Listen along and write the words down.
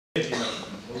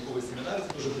науковий семінар,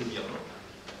 це дуже приємно,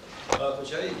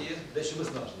 хоча і дещо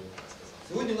виснажливо.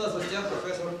 Сьогодні у нас в гостях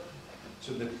професор,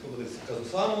 щоб не помилитися,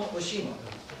 Казусато Охшіми.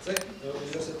 Це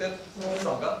університет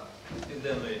Сага з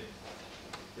Південної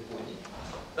Японії.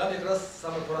 Там якраз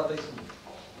саме пора тайфуну.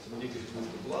 Ми тільки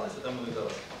спілкувалися, там вони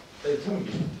зараз тайфун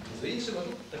за іншим.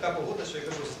 Така погода, що я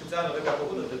кажу, що спеціально така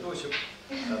погода для того, щоб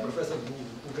професор був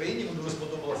в Україні, йому дуже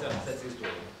сподобалася вся ця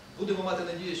історія. Будемо мати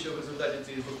надію, що в результаті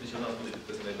цієї зустрічі у нас буде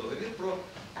підписаний договір про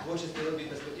творче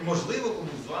співробітництво. І, можливо,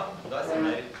 комусь з вас вдасться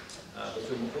навіть по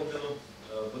цьому обміну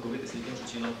подивитися, яким же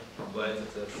чином відбувається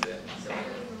це все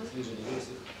дослідження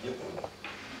вірусів в Японії.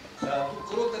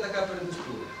 Коротка така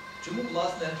передісторія. Чому,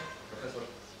 власне, професор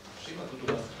Охшіми тут у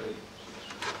нас в країні?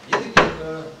 Є такі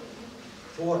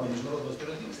форми міжнародного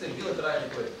співробітництва, як білатеральні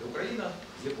проєкти. Україна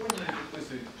з Японією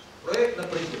підписують проєкт,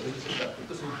 наприклад,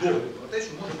 підписують договір про те,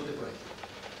 що може бути проєкт.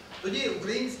 Тоді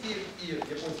українські і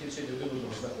японські вчені один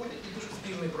одного знаходять і пишуть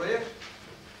спільний проєкт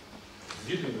з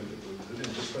відмінною такою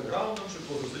бекграундом, щоб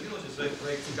було зрозуміло, що це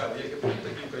проєкт цікавий як Японії,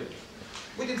 так і Україні.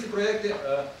 Потім ці проєкти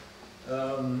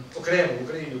окремо в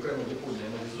Україні, окремо в Японії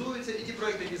аналізуються, і ті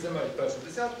проєкти, які займають першу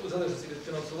десятку, в залежності від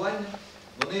фінансування,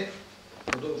 вони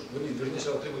верніше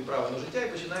отримують право на життя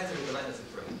і починається виконання цих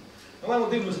проєктів. Ми маємо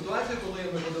дивну ситуацію, коли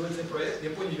ми подали цей проєкт, в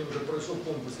Японії він вже пройшов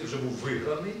конкурс і вже був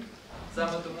виграний,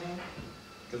 саме тому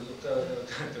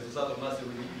Казусато в нас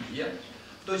сьогодні є.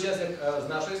 В той час, як з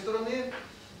нашої сторони,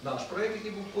 наш проєкт,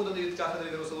 який був поданий від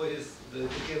кафедри вірусології з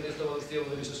керівництва Лекції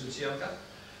Шевченка,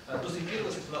 до сих пір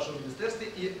висить в нашому міністерстві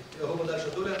і його подальша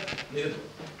доля невідома.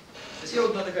 Це ще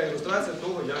одна така ілюстрація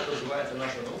того, як розвивається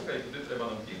наша наука і куди треба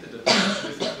нам діти для того,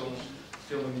 щоб в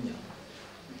цьому міняти.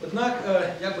 Однак,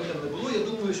 як би там не було, я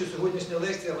думаю, що сьогоднішня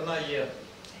лекція вона є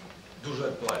дуже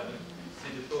актуальною.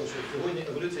 Від того, що сьогодні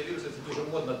еволюція вірусів – це дуже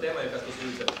модна тема, яка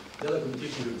стосується далеко не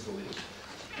тільки вірусології.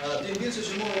 Тим більше,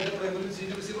 що мова йде про еволюцію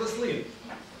вірусів рослин.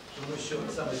 Тому що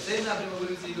саме цей напрям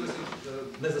еволюції вірусів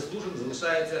незаслужено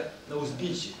залишається на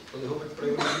узбіччі. Коли говорять про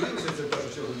еволюцію вірусів, це в першу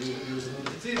чергу віруси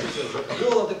модифіційні, це вже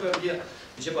Ebola тепер є,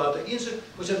 і ще багато інших.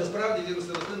 Хоча насправді віруси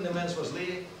рослин не менш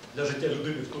важливі для життя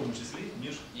людини в тому числі,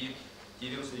 ніж і ті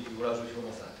віруси, які уражують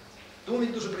Homo sapiens. Тому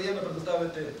мені дуже приємно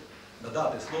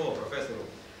надати слово професору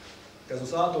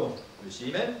Казусато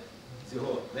Охшіми з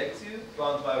його лекцією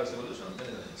Virus Evolution and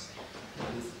Events.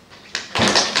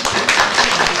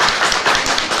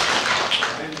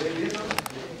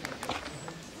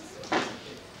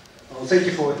 Thank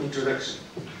you for the introduction.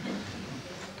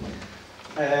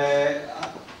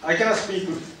 I cannot speak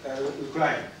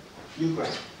Ukraine,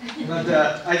 but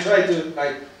I try to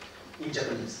write in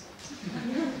Japanese.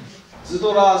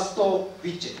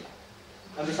 Здравствуйте.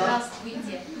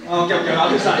 Здравствуйте. Okay,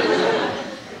 understand.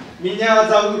 Меня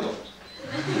зовут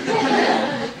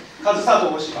Казусато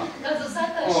Охшима.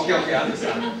 Казусато Охшима. Okay,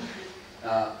 understand.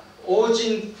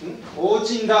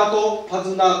 Очень рад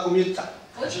познакомиться.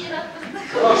 Очень рад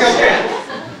познакомиться. Okay.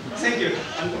 Thank you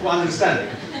for understanding.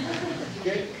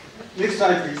 Okay. Next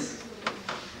slide, please.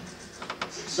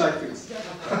 Slide, please.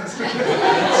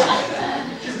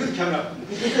 She's good camera.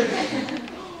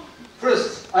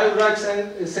 First, I would like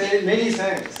to say many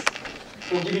thanks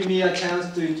for giving me a chance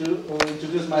to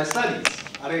introduce my studies,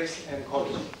 Alex and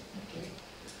colleagues.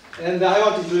 And I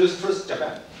want to introduce first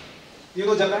Japan. You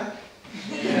know Japan?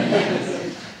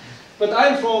 But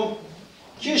I'm from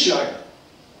Kyushu area.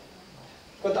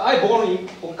 But I born in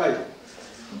Hokkaido.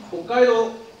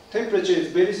 Hokkaido temperature is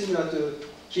very similar to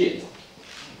here.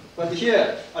 But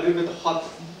here, a little bit hot.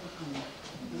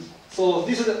 So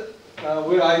this is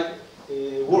where I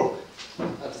work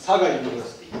at Saga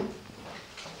University.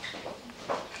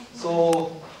 So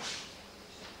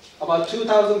about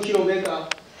 2,000 kilometers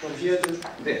from here to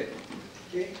there.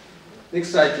 Okay. Next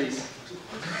slide, please.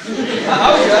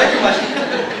 How do you like it much?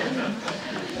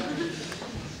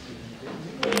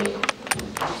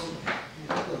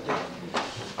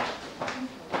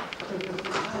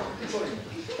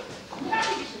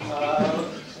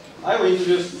 I will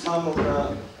introduce some of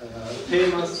the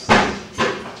famous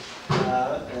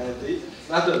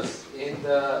methods in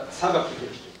the Saga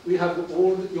application. We have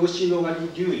old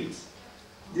Yoshinogami units.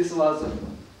 This was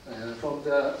from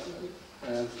the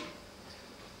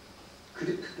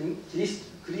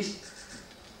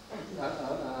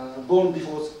born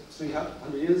before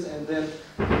 300 years, and then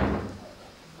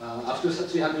after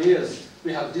 300 years,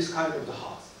 we have this kind of the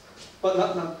house. But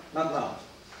not now.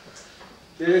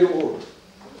 Very old.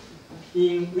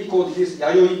 We call this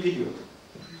Yayoi period.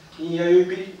 In Yayoi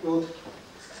period,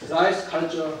 rice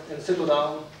culture and settle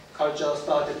down culture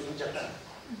started in Japan.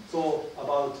 So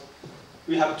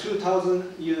we have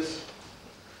 2,000 years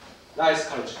rice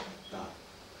culture now.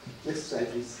 Next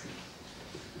slide, please.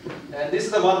 And this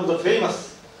is one of the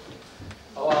famous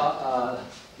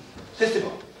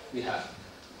festival we have.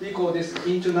 We call this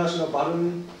International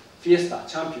Balloon Fiesta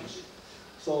Championship.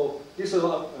 So this is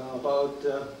about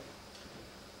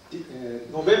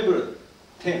November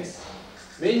 10th.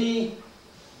 Many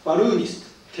balloonists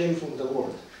came from the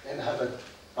world and have a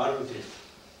balloon fiesta.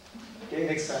 Okay,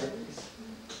 next slide, please.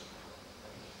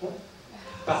 Oh,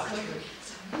 back.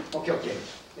 Okay, okay.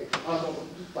 No,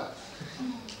 back.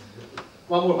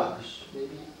 One more back.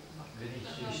 Maybe.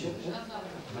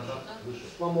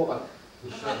 One more back.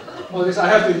 Oh, this I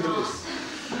have to introduce.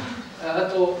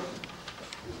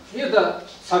 Here's the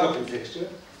Saga Prefecture,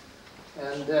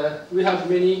 and we have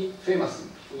many famous.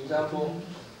 For example,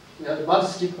 we have the mud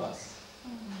skippers,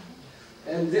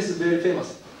 and this is very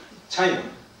famous, China.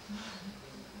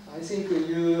 I think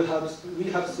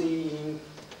we have seen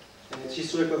in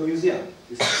historical museum.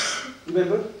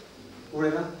 Remember,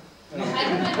 Urena? I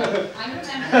remember. I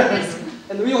remember this.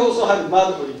 And we also have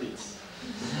mud Olympics.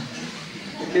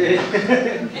 Okay.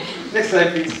 Next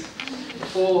slide, please.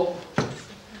 So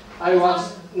I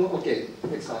was no. Okay.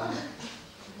 Next one.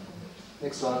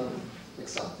 Next one.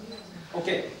 Next one.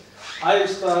 Okay. I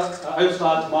will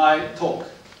start my talk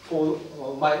for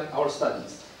our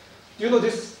studies. Do you know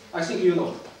this? I think you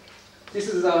know. This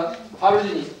is a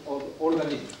phylogeny of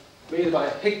organism made by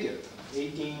Haeckel,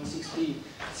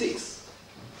 1866.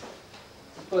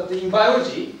 But in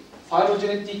biology,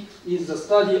 phylogenetic is the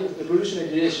study of evolutionary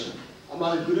relation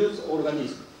among groups of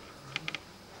organisms,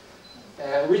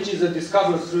 which is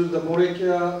discovered through the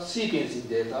molecular sequencing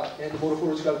data and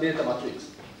morphological data matrix.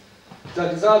 The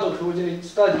result of phylogenetic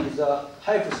study is a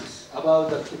hypothesis about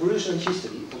the evolutionary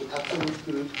history of the taxonomic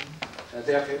group,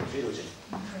 their phylogeny.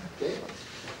 Okay?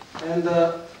 And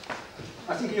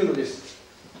I think you know this.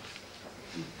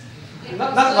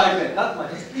 Not my friend, not my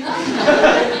friend.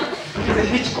 It's a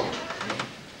Hitchcock.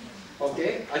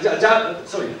 Okay?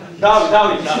 Sorry,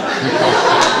 Darwin.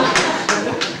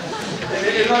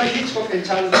 Edward Hitchcock and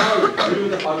Charles Darwin drew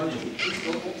the phylogeny.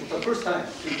 It's the first time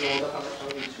to draw the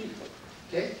phylogeny tree.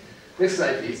 Okay? Next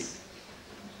slide, please.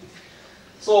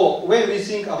 So when we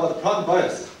think about the plant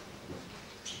biology,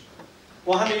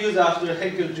 100 years after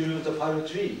Haeckel drew the phylogeny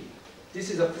tree, this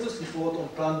is the first report on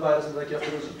plant biology molecular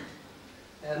phylogeny.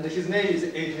 And his name is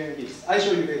Adrian Gibbs. I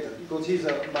show you later because he's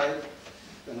my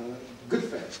good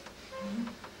friend.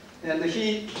 And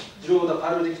he drew the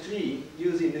phylogeny tree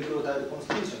using nucleotide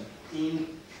constitution in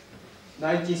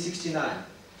 1969.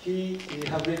 He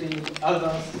have written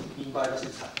Advance in Biology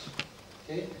Research.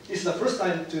 Okay? This is the first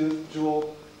time to draw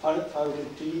phylogeny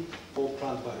tree for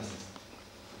plant biology.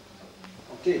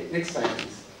 Okay, next slide,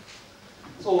 please.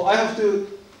 So I have to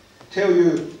tell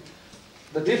you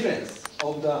the difference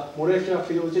of the molecular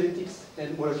phylogenetics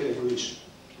and molecular evolution.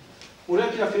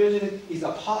 Molecular phylogenetics is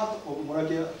a part of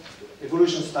molecular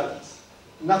evolution studies,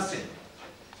 not same.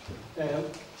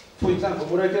 For example,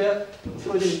 molecular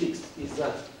phylogenetics is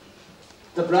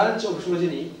the branch of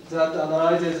phylogeny that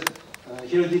analyzes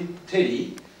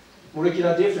hereditary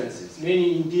molecular differences,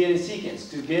 mainly in DNA sequence,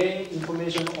 to gain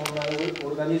information on an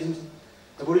organism's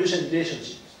evolution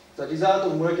relationships. The result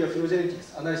of molecular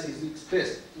phylogenetics analysis is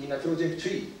expressed in a phylogenetic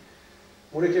tree.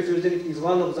 Molecular phylogenetics is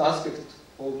one of the aspects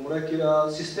of molecular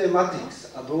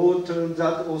systematics, a broad term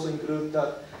that also includes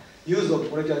the use of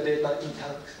molecular data in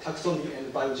taxonomy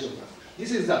and biogeography.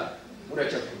 This is the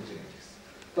molecular phylogenetics.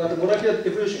 But molecular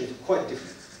evolution is quite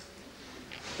different.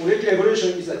 Molecular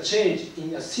evolution is a change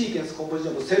in a sequence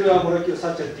composition of cellular molecules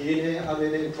such as DNA,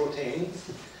 RNA, and proteins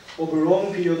over a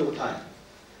long period of time.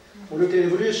 Molecular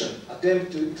evolution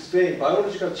attempts to explain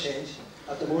biological change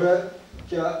at the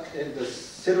molecular and the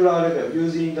cellular level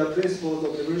using the principles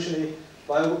of evolutionary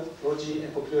biology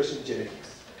and population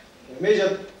genetics. The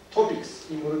major topics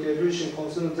in molecular evolution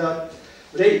concern the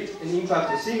rate and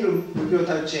impact of single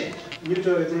nucleotide change,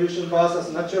 mutual evolution versus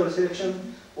natural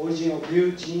selection, origin of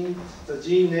new genes, the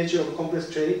gene nature of complex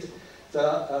traits,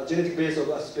 the genetic base of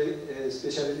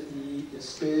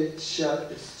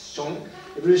speciation,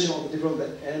 evolution of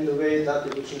development, and the way that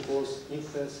evolution force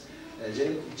influence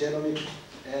genomic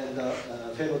and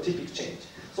phenotypic change.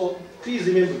 So please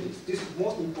remember this. This is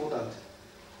most important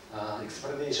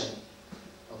explanation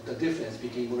of the difference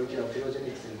between molecular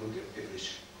phylogenetics and molecular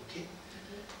evolution. Okay?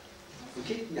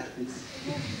 Okay? Yeah, please.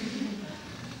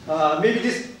 Maybe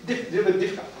this is a little bit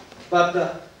difficult,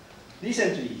 but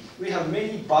recently we have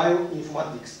many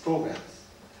bioinformatics programs.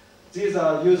 These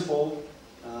are useful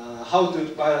how to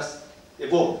virus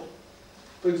evolve.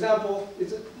 For example,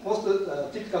 it's most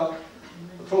typical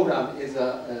program is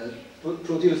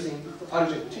producing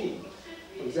phylogeny tree.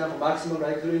 For example, maximum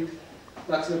likelihood,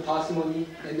 maximum parsimony,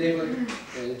 enable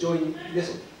join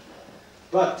method.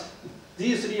 But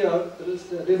these three are a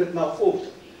little bit now forked.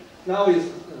 Now is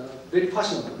very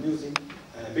fashionable using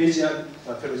Bayesian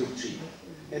phylogenetic tree.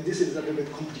 And this is a little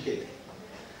bit complicated.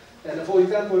 And for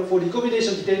example, for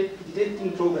recombination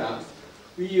detecting programs,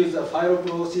 we use a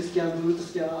FirePro, C-scan, root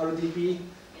scan, RDP,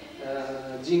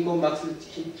 GeneCom, Max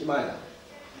Himaya.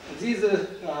 These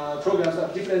programs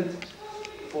are different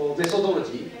for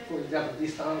methodology, for example,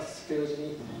 distance,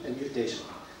 phylogeny, and mutation.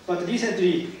 But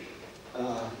recently,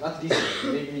 not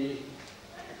recently, maybe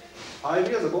 5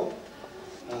 years ago,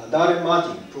 Darren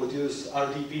Martin produced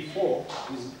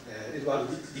RDP4 with Edward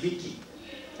Debicki,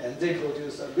 and they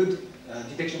produced a good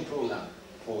detection program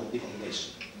for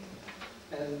recombination.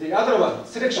 And the other one,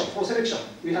 selection, for selection,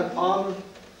 we have PALM,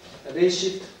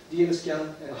 Redshift, DNA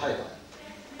scan, and HiFi.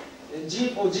 And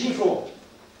for gene flow,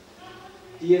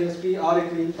 DNSP,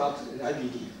 RNA, PAX, and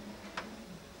IBD.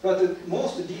 But the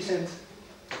most decent,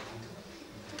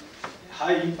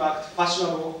 high impact,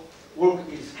 fashionable work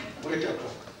is molecular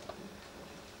clock.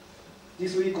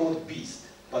 This we call BEAST,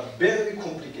 but very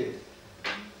complicated.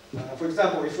 For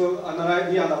example, if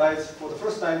we analyze for the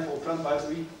first time for plant virus,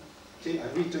 we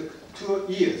took 2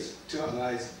 years to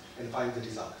analyze and find the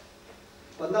result.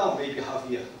 But now maybe half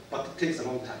a year, but it takes a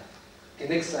long time. Okay,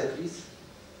 next slide, please.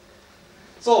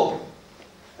 So,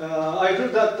 I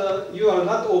heard that you are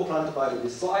not all plant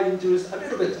viruses, so I introduce a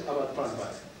little bit about plant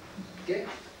viruses. Okay?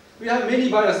 We have many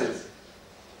viruses.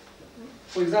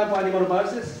 For example, animal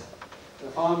viruses,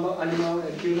 farm animal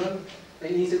and human,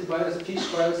 and insect virus, fish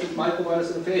viruses,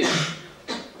 microvirus, and phage.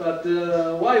 But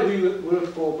why we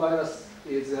work for virus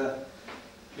is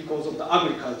because of the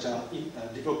agriculture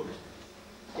development.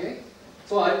 Okay?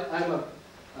 So I'm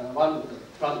one of the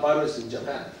plant virus in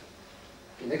Japan.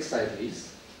 Okay, next slide,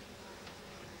 please.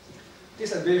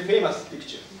 This is a very famous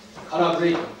picture, color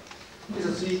breaking. This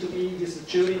is sweet pea, this is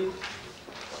cherry.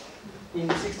 In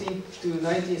the 16th to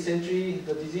 19th century,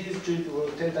 the disease treated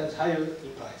were 10 times higher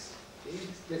in price. Okay,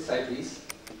 next slide, please.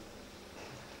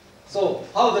 So,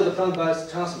 how does the plant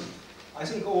virus transmit? I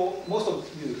think most of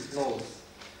you know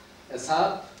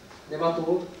SAP,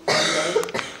 nematode,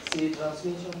 fungi, seed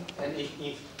transmission,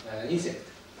 and insect.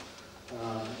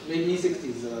 Maybe insect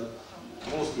is the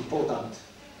most important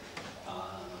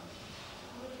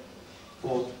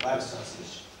for virus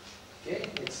transmission. Okay,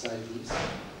 next slide, please.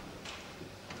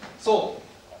 So,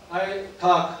 I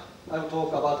will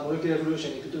talk about molecular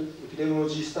evolution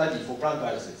epidemiology study for plant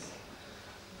viruses.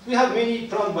 We have many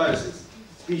plant viruses,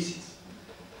 species.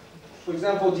 For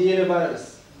example, DNA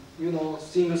virus. You know,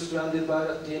 single-stranded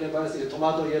virus, DNA virus is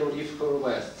tomato yellow leaf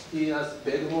coronavirus. Genus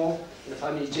Bergamo in the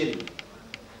family Jelly.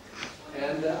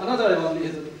 And another one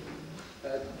is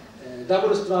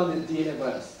double-stranded DNA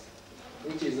virus,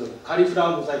 which is a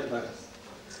cauliflower mosaic virus.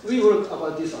 We work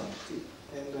about this one,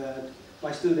 and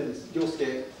my students,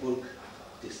 Yosuke, work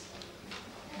this.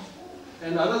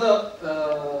 And another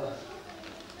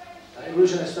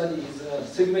evolutionary study is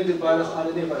segmented virus,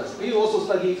 RNA virus. We also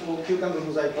study for cucumber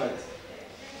mosaic virus,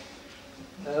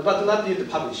 but not yet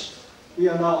published. We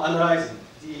are now analyzing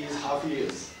these half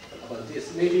years about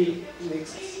this. Maybe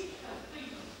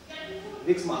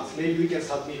next month, maybe we can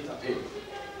submit a paper.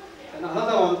 And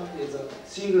another one is a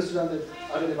single-stranded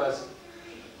RNA virus,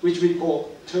 which we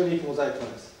call turnip mosaic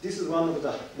virus. This is one of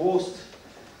the most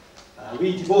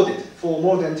we devoted for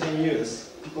more than 10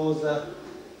 years because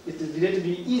it is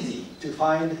relatively easy to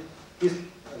find this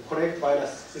correct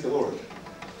virus in the world.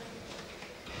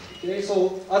 Okay,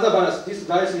 so other virus, this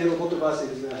virus yellow bottle virus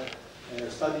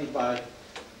is studied by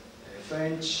a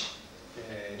French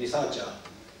researcher.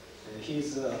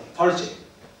 He's Farge.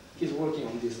 He's working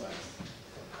on this virus.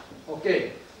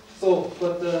 Okay, so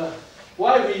but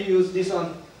why we use this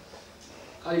one?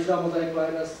 Cauliflower mosaic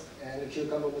virus and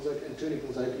cucumber mosaic and turnip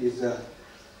mosaic is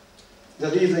the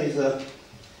reason is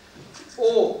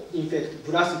all infect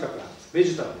brassica plants,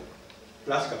 vegetable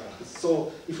brassica plants.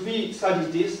 So if we study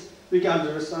this, we can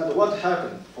understand what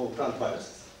happened for plant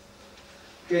viruses.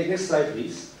 Okay, next slide,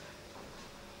 please.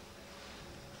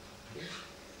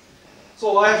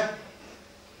 So I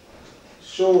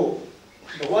show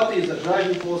what is the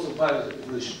driving force of virus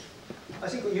evolution. I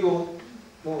think you all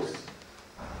know.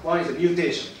 One is a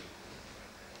mutation.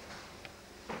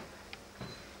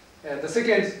 And the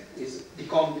second is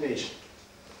recombination.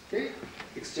 Okay?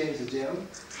 Exchange the genome,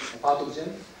 a part of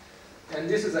genome. And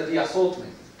this is a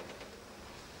reassortment.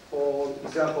 For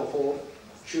example, for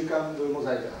cucumber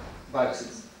mosaic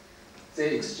viruses,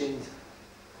 they exchange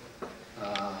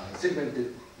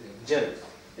segmented genome.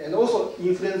 And also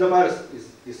influenza virus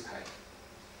is this kind.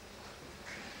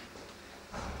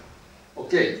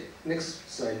 Okay, next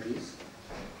slide, please.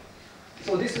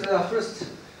 So this is our first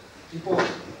report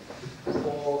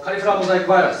for cauliflower mosaic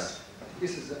virus.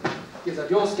 This is a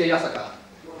Ryosuke Yasaka,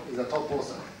 is a top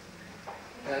author.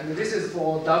 And this is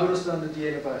for double-stranded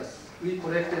DNA virus. We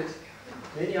collected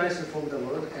many isolates from the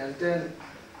world and then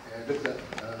looked at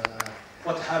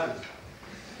what happened.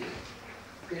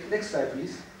 Okay, next slide,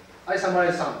 please. I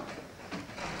summarize some.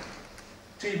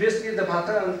 To investigate the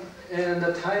pattern and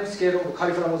the time scale of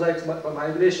cauliflower mosaic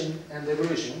migration and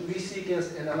evolution, we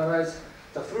sequenced and analyzed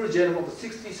the full genome of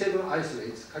 67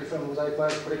 isolates, cauliflower mosaic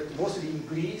virus collected mostly in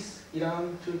Greece,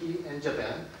 Iran, Turkey, and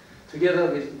Japan,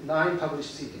 together with 9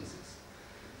 published sequences.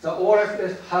 The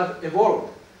ORF have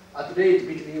evolved at rate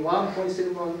between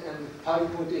 1.71 and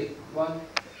 5.81.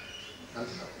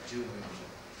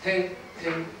 10,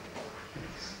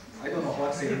 I don't know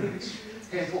what's in English.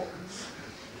 10-4.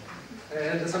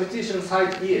 And the substitution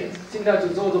site here, similar to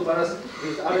those of virus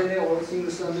with RNA or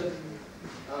single-stranded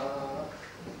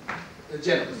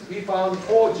genomes. We found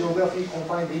 4 geographically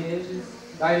confined lineages.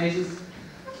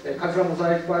 Cauliflower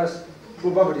mosaic virus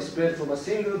probably spread from a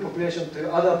single population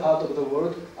to other parts of the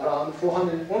world around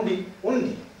 400,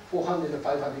 only 400 and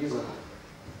 500 years ago.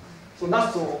 So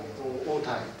not so old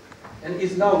time. And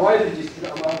is now widely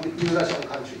distributed among the international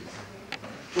countries.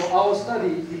 So our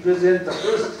study represents the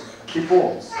first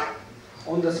reports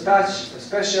on the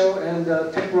spatial and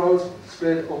temporal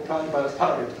spread of plant virus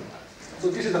parameter. So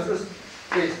this is the first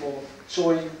case for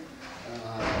showing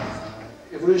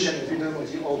evolution and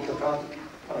epidemiology of the plant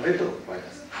parameter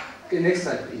virus. Okay, next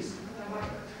slide, please.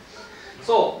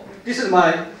 So this is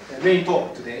my main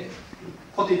talk today,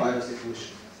 virus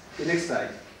evolution. Okay, next slide.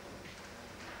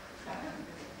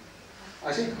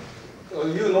 I think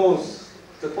you know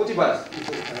the virus.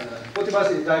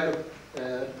 Virus is like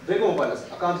a regular virus,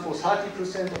 account for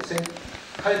 30% of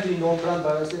currently known plant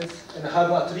viruses and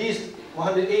have at least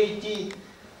 180,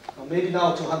 maybe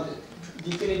now 200,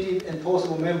 definitive and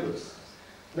possible members.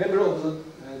 Members of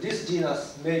this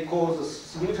genus may cause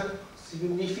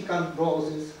significant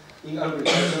losses in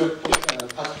agriculture,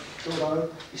 pastoral,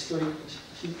 historic,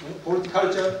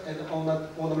 horticulture, and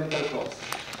ornamental crops.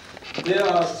 There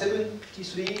are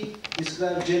 73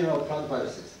 described general plant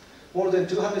viruses. More than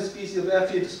 200 species of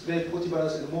aphid spread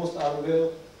virus, and most are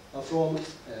well from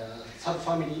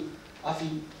subfamily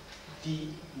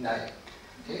Aphidinae.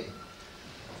 Okay.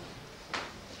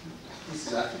 This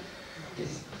is aphid.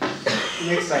 Yes.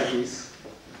 Next slide, please.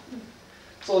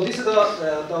 So this is the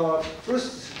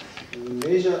first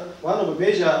one of the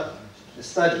major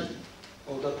study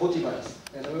of the virus,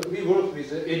 and we work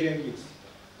with Adrian Gibbs.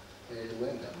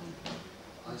 When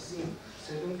I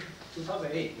think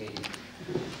 2008 maybe.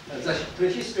 The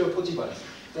prehistory of virus.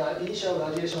 The initial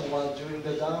radiation was during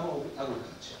the dawn of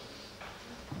agriculture.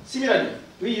 Similarly,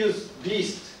 we use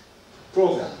BEAST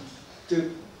program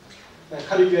to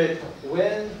calculate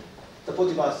when the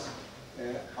virus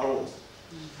arose.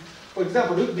 For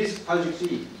example, look this project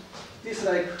tree. This is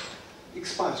like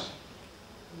expansion.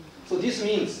 So this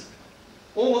means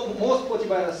most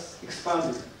virus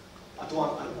expanded at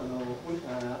one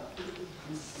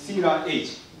similar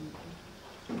age.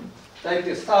 Like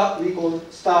the star, we call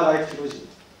star-like phylogeny.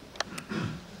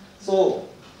 So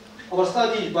our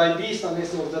study by BEAST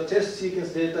analysis of the test sequence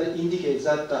data indicates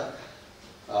that the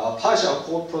partial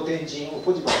core protein gene of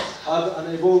virus have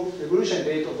an evolution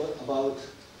rate of about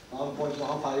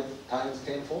 1.15 times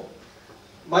 10⁴,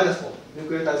 -4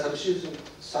 nucleotide substitution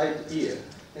site year.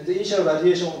 And the initial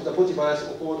radiation of the virus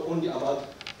occurred only about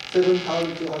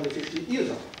 7,250 years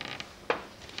ago.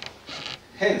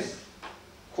 Hence,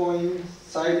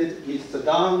 coincided with the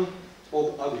dawn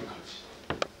of agriculture.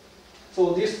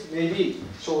 So this may be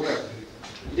shown that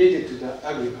related to the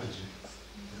agriculture.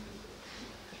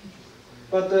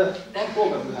 But one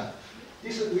problem we have.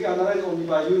 This we analyze only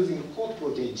by using hot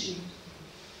protein gene.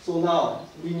 So now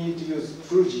we need to use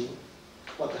full gene,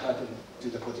 what happened to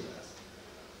the virus.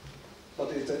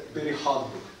 But it's a very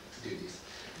hard work to do this.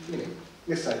 Anyway,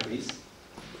 next slide, please.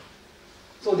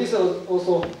 So this is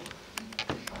also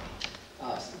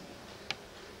asked.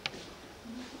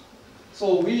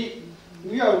 So we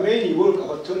are mainly work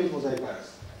about tunic mosaic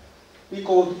virus. We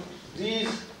call these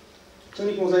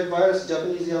tunic mosaic virus,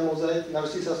 Japanese yam mosaic,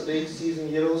 Narcissus late season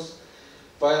yellows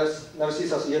virus,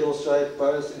 Narcissus yellow stripe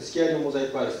virus, and Scarium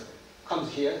mosaic virus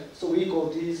comes here. So we call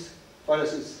these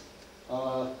viruses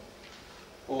of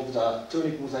the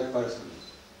tunic mosaic virus group.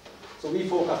 So we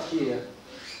focus here.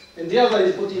 And the other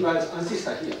is virus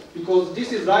ancestor here, because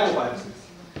this is rhinoviruses.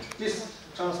 This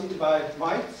transmitted by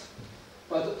mites,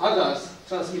 but others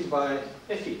transmitted by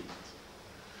aphid.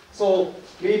 So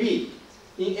maybe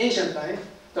in ancient time,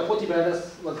 the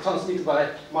virus was transmitted by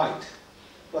mite,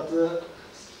 but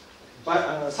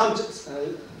sometimes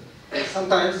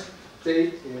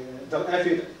the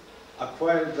aphid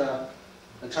acquired the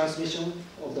transmission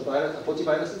of the virus,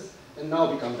 potiviruses, and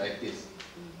now become like this.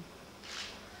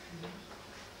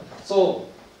 So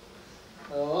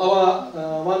our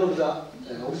one of the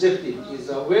objective is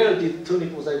where did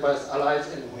turnip mosaic virus arise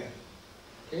and when.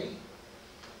 Okay.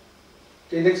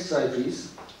 Okay, next slide,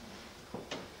 please.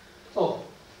 So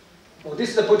this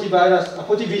is the potivirus,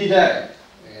 potiviridae,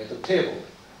 the table.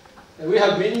 And we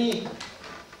have many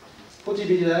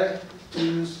potiviridae,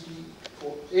 2, 3,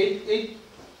 4, 8.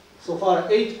 So far,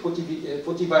 8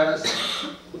 potivirus,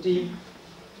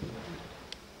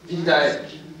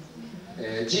 potiviridae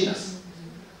genus.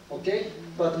 Okay,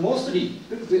 but mostly,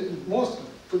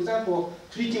 for example,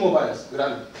 trichinovirus,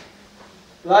 gram,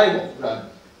 limo, gram.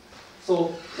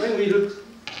 So when we look,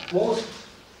 most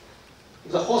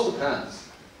of the host plants,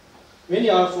 many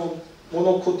are from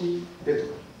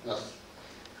monocotyledon,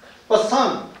 but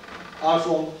some are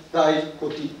from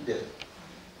dicotyledon.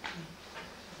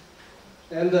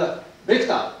 And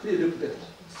vector, please look vector.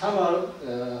 Some are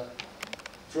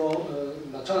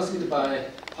transmitted by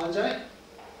fungi,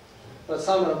 but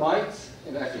some are mites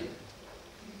and aphid.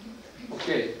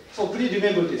 Okay, so please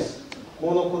remember this,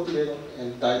 monocotyledon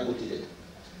and dicotyledon.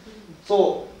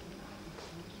 So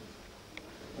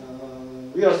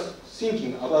we are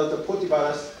thinking about the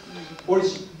potivirus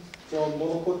origin from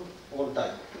monocot or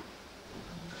dicot.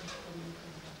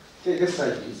 Okay, next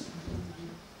slide, please.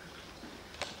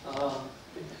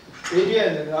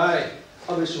 Adrian and I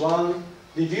published one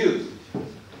review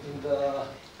in the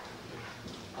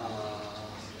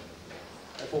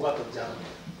I forgot the journal.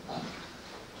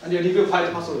 And the review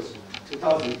 5 pathology,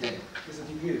 2010. This is a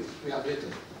review we have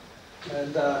written.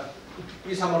 And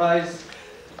we summarize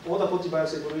all the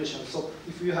potivirus evolution. So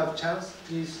if you have a chance,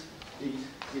 please read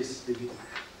this review.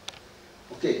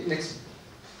 Okay, next.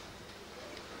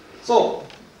 So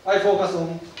I focus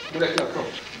on molecular crop.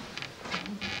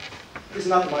 This is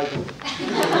not my book.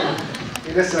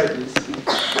 Okay, next slide, please.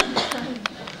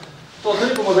 So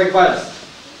turnip mosaic virus.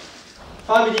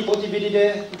 Family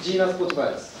Potiviridae, genus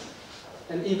Potivirus.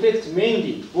 And infects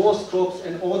mainly both crops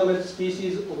and ornamental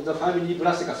species of the family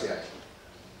Brassicaceae.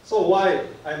 So why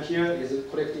I'm here is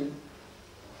collecting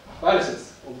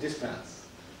viruses of these plants,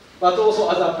 but also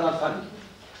other plant family.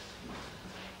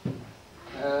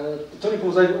 Turnip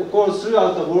mosaic occurs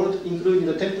throughout the world, including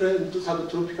the temperate and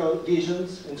subtropical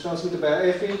regions, and transmitted by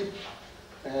aphid.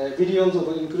 Billions of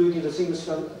including the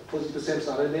single-strand positive sense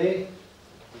RNA.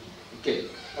 Okay,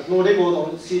 but no record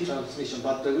on seed transmission,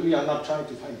 but we are not trying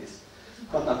to find this,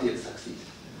 but not yet succeed.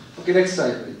 Okay, next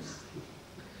slide, please.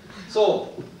 So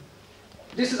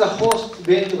this is a host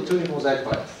vein of turnip mosaic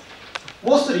virus,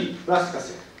 mostly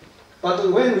Brassicaceae.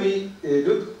 But when we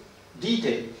look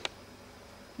detail,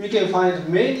 we can find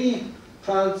many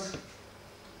plants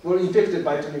were infected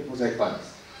by turnip mosaic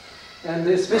virus. And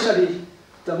especially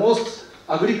the most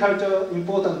agricultural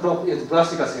important crop is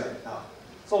Brassicaceae now.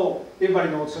 So everybody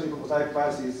knows turnip mosaic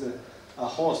virus is a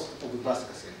host of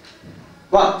Brassicaceae.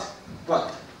 But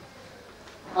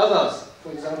others,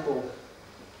 for example,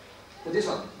 this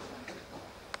one,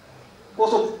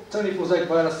 also turnip mosaic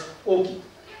virus orchid.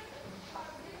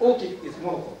 Orchid is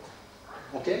monocot,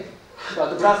 okay?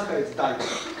 But Brassica is dicot.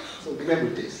 So remember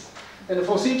this. And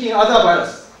for thinking other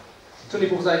virus,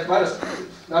 turnip mosaic virus,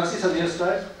 Narcissus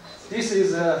illustrated. This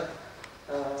is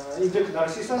infect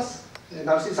Narcissus.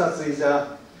 Narcissus is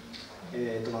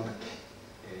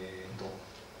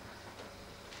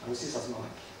Narcissusの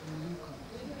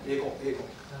英語。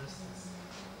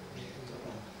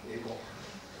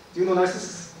Do you know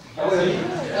Narcissus?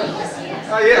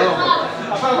 Yellow.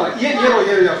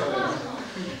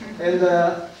 And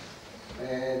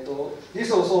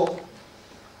this also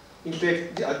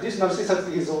infect. This Narcissus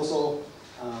is also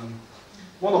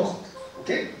monocot.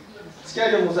 Okay.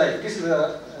 Scalia mosaic. This is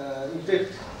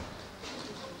infect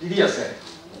Liliaceae.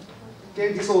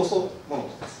 Okay. This also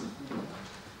monocot.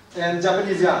 And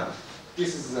Japanese yarn.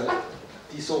 This is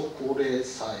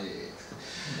Disocoreaceae.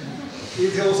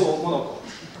 It's also monocot.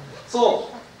 So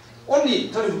only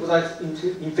turnip mosaic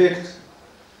infect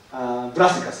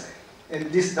Brassicaceae,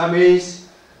 and this damages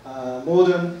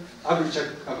modern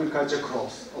agriculture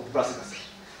crops of Brassicaceae.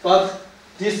 But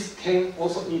this can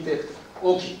also infect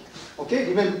orchid.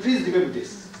 Okay, please remember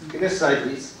this. Okay, next slide,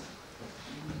 please.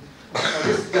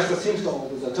 This is just a symptom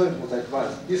of the turnip mosaic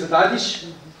virus. This is radish,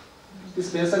 this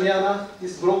Bensoniana,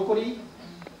 this broccoli,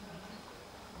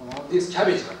 this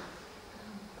cabbage,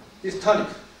 this turnip.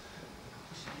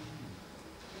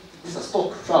 This is a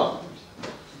stalk flower.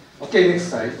 Okay, next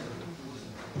slide.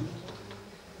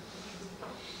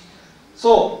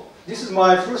 So this is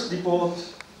my first report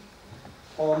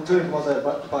on turnip mosaic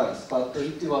virus, but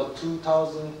it was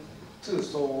 2002,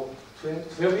 so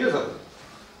 12 years ago.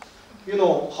 You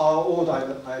know how old I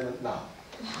am now.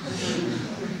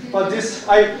 But this,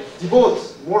 I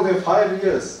devote more than 5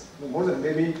 years,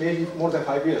 maybe more than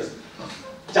 5 years,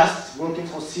 just working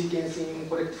for sequencing,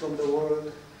 collect from the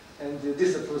world, and this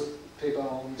is the first paper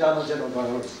on Journal General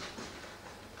Biology.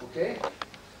 Okay?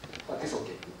 But it's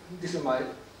okay. This is my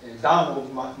down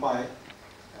of my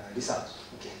research.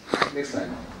 Okay, next slide.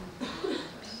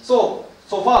 So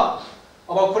far,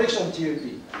 about collection of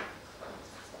TLP.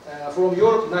 From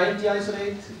Europe, 90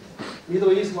 isolate,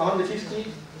 Middle East,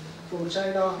 150, from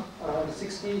China, around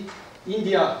 60,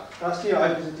 India, last year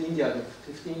I visited India,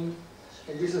 15,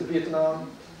 and this is Vietnam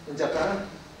and Japan,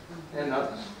 and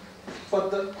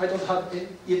but I don't have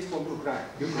it from Ukraine.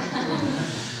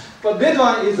 But that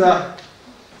one is a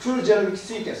full genomic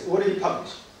sequence already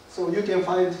published. So you can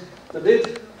find the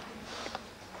dead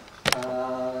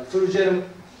full genome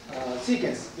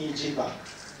sequence in GBank.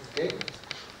 Okay?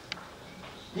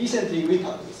 Recently we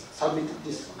submitted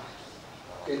this one.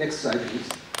 Okay, next slide please.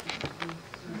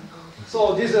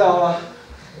 So this is our,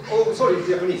 oh sorry,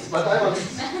 Japanese, but I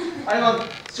want to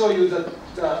show you the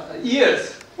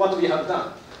years what we have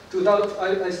done.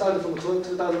 I started from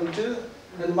 2002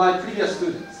 and my previous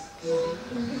students.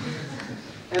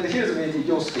 And here's maybe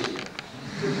Yosuke here.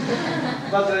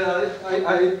 But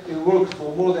I worked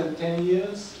for more than 10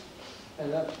 years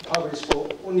and I published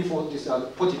only for this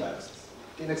potiviruses.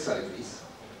 Okay, next slide please.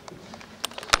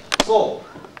 So,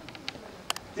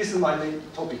 this is my main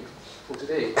topic for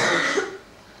today.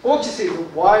 Orchid is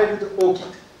wild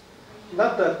orchid,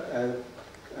 not the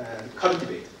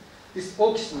cultivated. This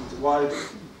orchid is wild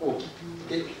orchid.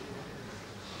 Okay.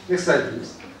 Next slide,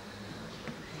 please.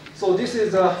 So this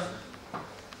is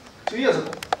 2 years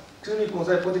ago. Tunic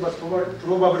mosaic potivirus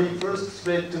probably first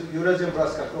spread to Eurasian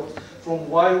brassica from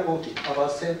wild orchid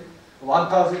about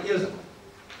 1,000 years ago.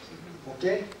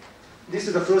 Okay. This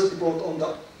is the first report on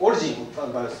the origin of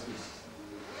plant virus species.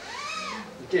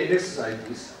 Okay, next slide,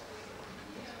 please.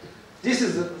 This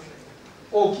is the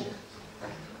orchid.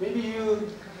 Maybe you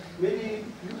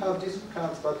have these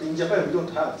plants, but in Japan we don't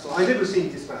have. So I never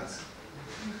seen these plants.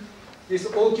 This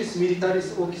Orchis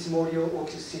militaris, Orchis morio,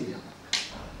 Orchis simia.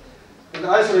 And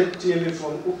isolate TMB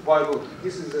from wild orchid.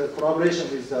 This is a collaboration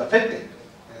with Fetten,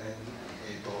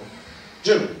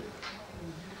 Germany.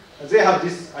 And they have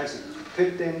this isolate.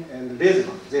 Fetten and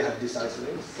Lesman, they have this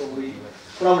isolate. So we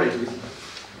collaborate with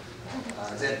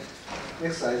them.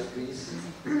 Next slide, please.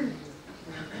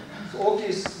 So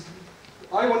Orchis,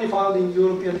 I only found in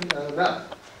European lab,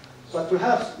 but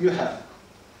perhaps you have.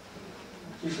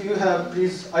 If you have,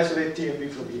 please isolate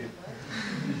TMB from here.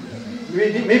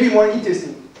 Maybe more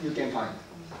interesting you can find.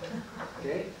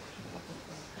 Okay?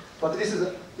 But this is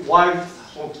a wild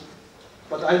orchid.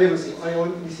 But I never see, I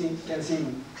only can see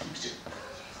in picture.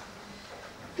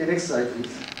 Okay, next slide,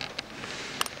 please.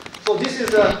 So this is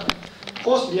the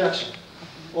host reaction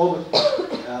of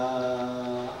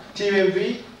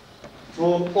TMB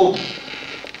from orchid.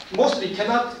 Mostly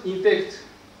cannot infect,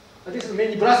 this is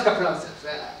many brassica plants,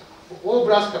 all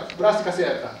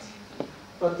brassicaceae plants.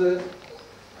 But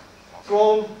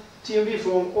from TMB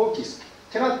from orchids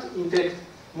cannot infect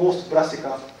most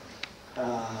brassicaceae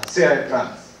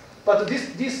plants. But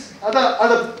this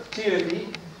other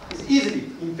TMB is easily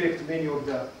infect many of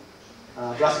the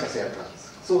brassicaceae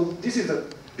plants. So this is a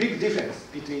big difference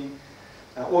between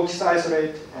orchis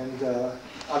isolate and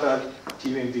other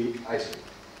TMB isolate.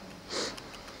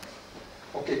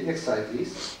 Okay, next slide,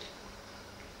 please.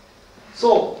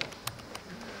 So,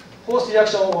 host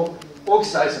reaction of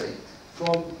orchis isolate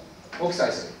from orchis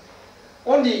isolate.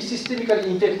 Only systemically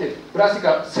infected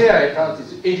brassicaceae plant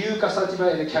is Eleuca sativa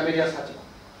and Camellia sativa.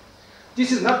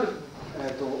 This is not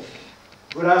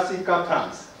brassica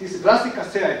plants. This is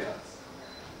brassicaceae plants.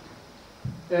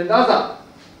 And other,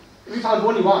 we found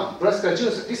only one, brassica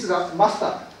juice. This is a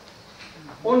mustard.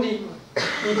 Only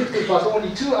infected parts,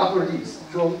 only 2 upper leaves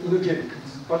from inukiatic.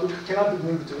 But it cannot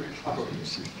move to upper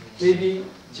leaves. Maybe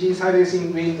gene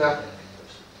silencing with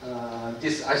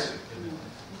this isolate.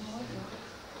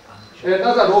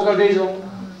 Another local region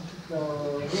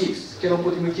leaves,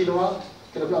 Chenopodium quinoa,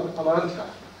 Chenopodium amarantica.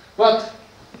 But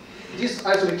this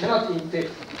isolate cannot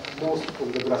infect most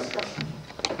of the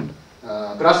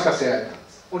brassicaceae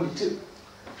plants, only 2.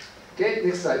 Okay,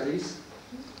 next slide, please.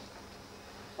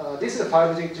 This is the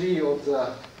phylogenetic tree of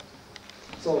the,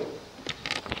 so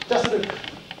just look.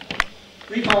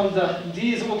 We found that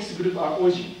these orchis group are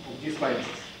origin of these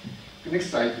viruses. Next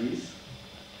slide, please.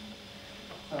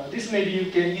 This maybe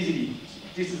you can easily,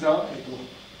 this is a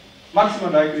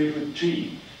maximum likelihood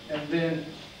tree, and then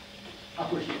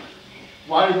upper here,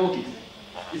 wild orchid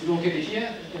is located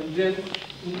here, and then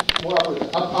more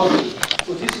up.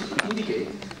 So this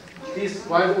indicates this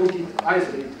wild orchid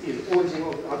isolate is origin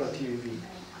of other TMB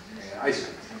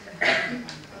isolate.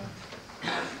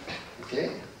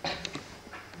 Okay.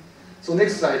 So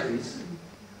next slide, please.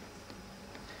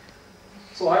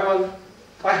 So I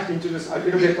have to introduce a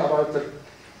little bit about the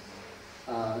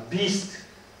beast.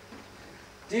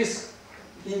 This,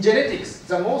 in genetics,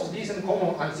 the most recent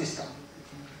common ancestor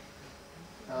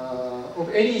of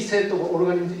any set of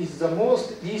organisms is the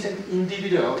most recent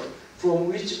individual from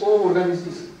which all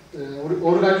organisms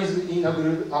in a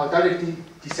group are directly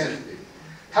descended.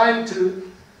 Time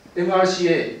to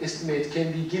MRCA estimate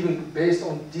can be given based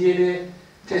on DNA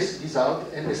test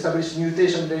result and establish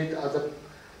mutation rate as a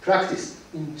practice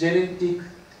in genetic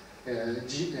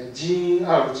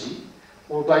genealogy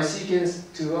or by sequence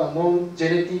to a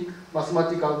non-genetic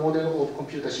mathematical model of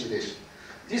computer simulation.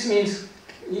 This means,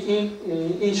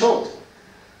 in short,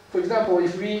 for example,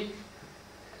 if we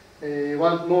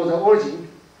want to know the origin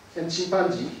and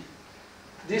chimpanzee,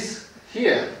 this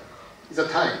here is a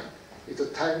time. It's a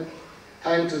time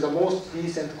to the most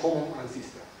recent common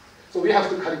ancestor. So we have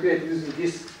to calculate using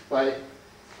this by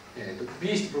the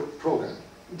beast program.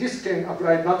 This can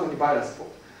apply not only virus,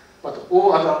 but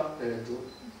all other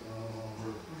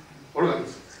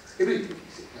organisms. Everything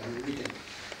we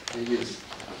can use.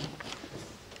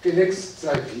 Okay, next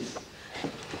slide, please.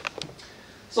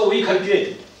 So we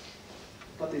calculate,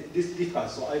 but this is difficult,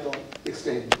 so I don't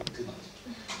explain too much.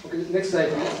 Okay, next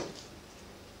slide, please.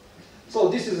 So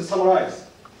this is a summary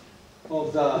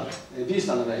of the beast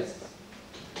analysis.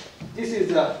 This is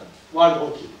the wild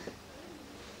orchid.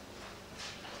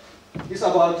 This is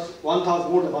about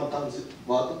more than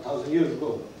 1,000 years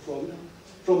ago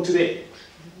from today.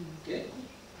 Okay?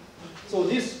 So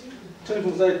this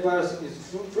mosaic virus is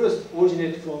first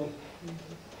originated from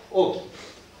orchid,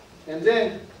 and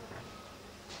then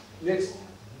next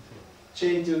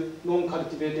change to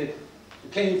non-cultivated,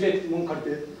 can infect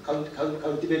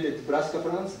non-cultivated brassica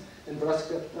plants and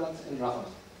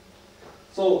raphans.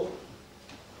 So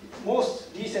most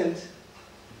recent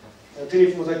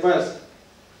mosaic virus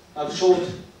have short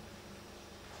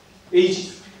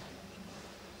ages,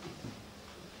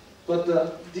 but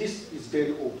this is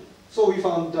very old. So we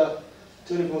found the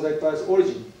mosaic virus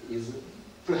origin is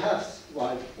perhaps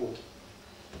wild orchid.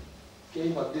 Okay,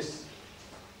 but this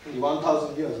only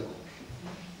 1,000 years ago.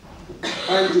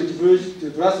 Trying to diverge to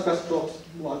brassica crops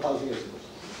 1,000 years ago,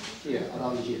 here,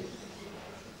 around here,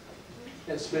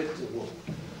 and spread to the world.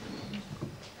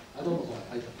 I don't know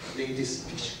why I bring this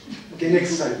picture. Okay,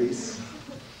 next slide, please.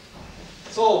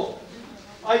 So,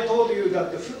 I told you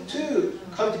that the two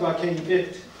cultivar can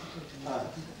infect,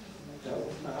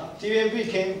 TMB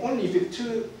can only infect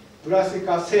two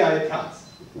brassicaceae plants.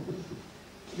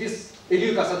 This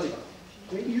Euca sativa.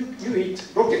 I mean, you eat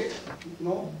rocket,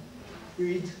 no? You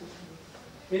eat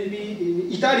maybe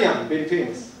Italian, very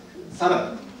famous,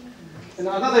 salad. And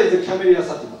another is the Camellia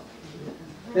sativa.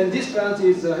 And this plant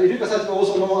is Euca sativa,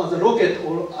 also known as the rocket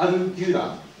or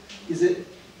argula, is an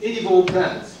edible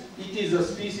plant. It is a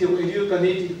species of Euca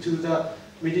native to the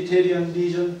Mediterranean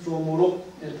region from Morocco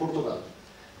and Portugal,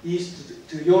 east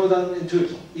to Jordan and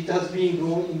Turkey. It has been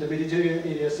grown in the Mediterranean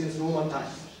area since Roman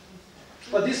times.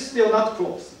 But this is still not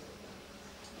crops,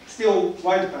 still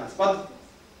wild plants, but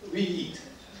we eat.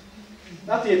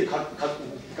 Not yet become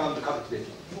the cultivated.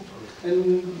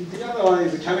 And the other one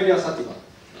is the Camellia sativa.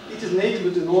 It is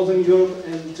native to Northern Europe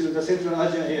and to the Central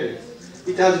Asian area.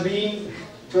 It has been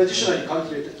traditionally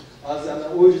cultivated as an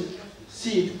oil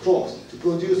seed crop to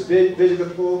produce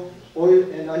vegetable oil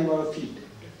and animal feed.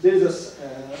 There is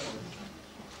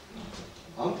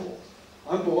ample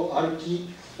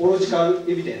archaeological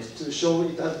evidence to show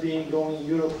it has been grown in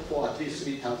Europe for at least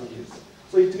 3,000 years.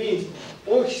 So it means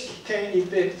orchids can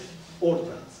infect old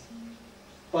plants,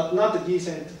 but not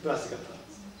decent brassica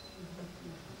plants.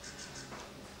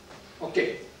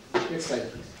 Okay, next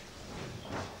slide, please.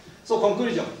 So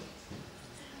conclusion.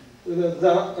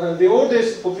 The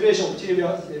oldest population of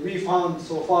Tibia we found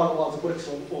so far was collected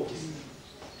from orchids.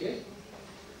 Okay?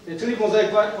 The tree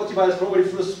mosaic cultivars probably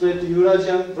first spread to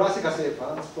Eurasian brassicaceae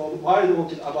plants from wild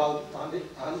orchid about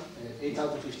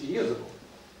 850 years ago.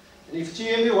 And if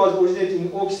TMB was originating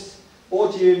in orchids,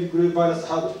 all TMB group viruses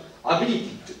have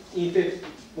ability to infect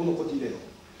monocotyledon.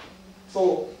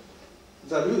 So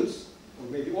the roots, or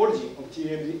maybe origin of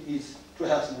TMB is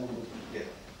perhaps monocotyledon.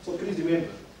 So please remember,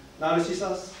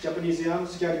 Narcissus, Japanese yam,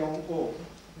 Scarion, all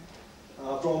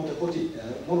from the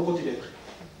monocotyledon.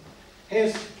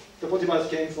 Hence, the polymerase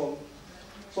came from,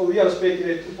 so we are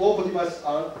speculating all polymers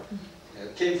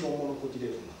came from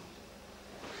monocotyledon.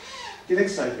 The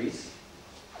next slide, please.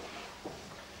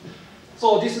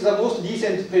 So this is the most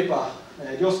recent paper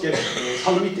Yosuke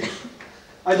submitted.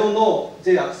 I don't know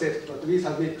they accept, but we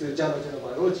submit to Journal of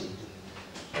Biology.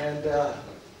 And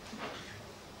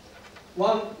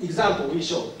one example we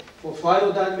show for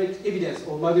phylogenetic evidence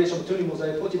of migration of tuning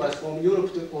mosaic potimus from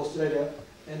Europe to Australia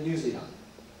and New Zealand.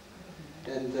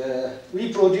 And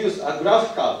we produce a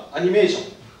graphical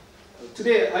animation.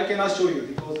 Today I cannot show you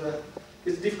because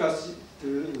it's difficult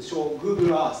to show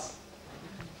Google Earth.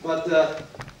 But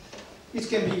it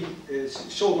can be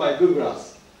shown by Google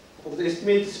Earth of the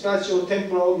estimated spatial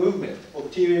temporal movement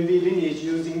of TMB lineage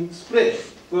using spread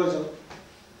version,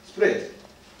 spread,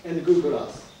 and Google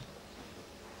Earth.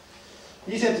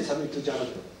 Recently submitted to Journal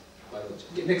of Biology.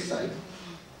 Okay, next slide.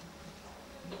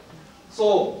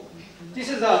 So this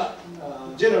is a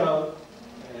general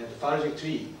phylogenetic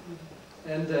tree,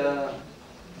 and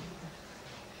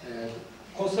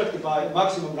constructed by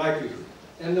maximum likelihood.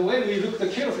 And when we look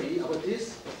carefully about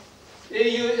this,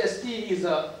 AUST is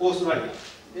Australia,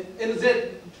 and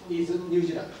NZ is New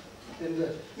Zealand. And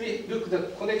we look at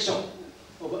the connection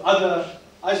of other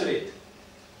isolate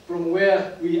from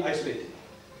where we isolated.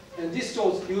 And this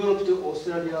shows Europe to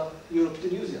Australia, Europe to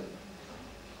New Zealand.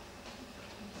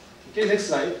 Okay, next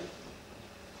slide.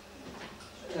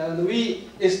 And we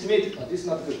estimated, this is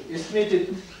not good,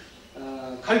 estimated,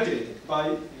 calculated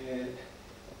by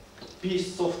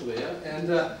beast software, and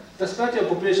the spatial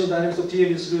population dynamics of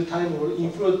TMB through time will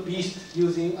influence beast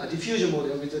using a diffusion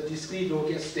model with the discrete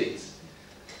local states.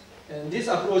 And this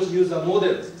approach uses a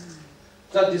model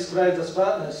that describes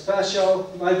the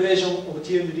spatial migration of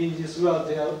TMB lineages throughout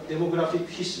their demographic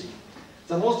history.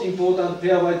 The most important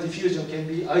pairwise diffusion can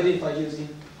be identified using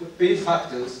base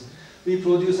factors. We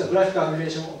produce a graphical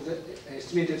animation of the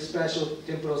estimated spatial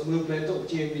temporal movement of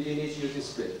TMB lineage using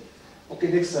spread. Okay,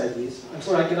 next slide, please. I'm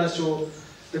sorry I cannot show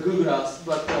the Google Earth,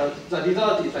 but the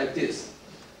result is like this.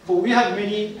 For we have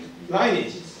many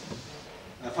lineages,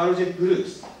 phylogenetic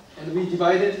groups, and we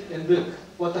divide it and look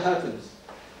what happens.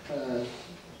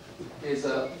 Is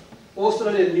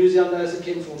Australia and New Zealand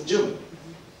came from June.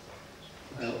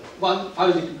 One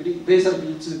phylogenetic group, basal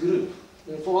B2 group.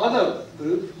 And for other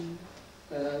group,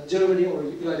 Germany or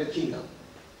United Kingdom.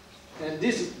 And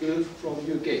this group from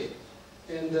UK.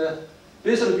 And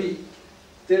basal B,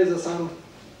 there's some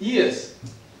years.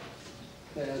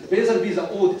 The basal B is the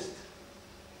oldest.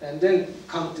 And then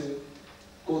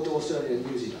go to Australia and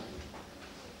New Zealand.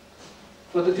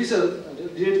 But this is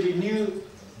relatively new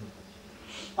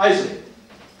isolate.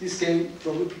 This came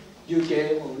from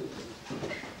UK or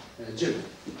Germany.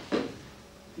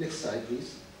 Next slide,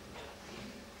 please.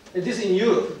 And this in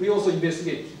Europe, we also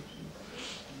investigate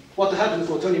what happened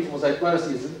for turning mosaic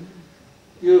viruses.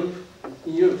 In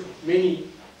Europe, many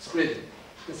spread,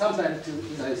 and sometimes to the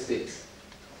United States.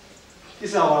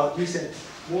 This is our recent,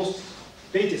 most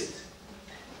latest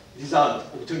result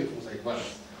of turning mosaic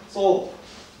virus. So,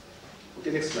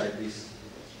 okay, next slide, please.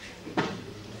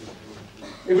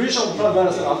 Evolution of plant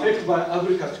viruses are affected by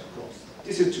agricultural crops.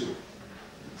 This is true.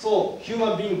 So,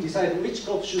 human beings decide which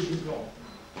crop should be grown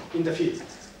in the field.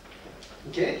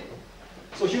 Okay?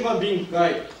 So, human beings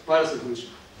guide virus evolution.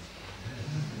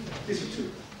 This is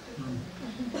true.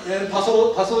 And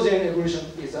pathogen evolution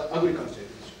is agricultural evolution.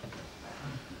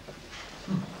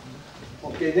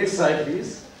 Okay, next slide,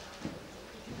 please.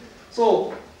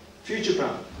 So, future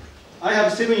plan. I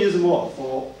have 7 years more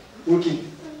for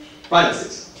working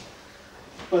viruses.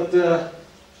 But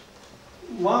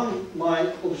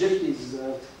my objective is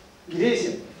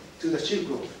relation to the Silk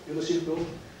Road. You know Silk Road?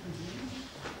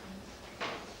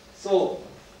 So,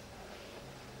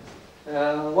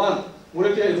 one,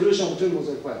 molecular evolution of turning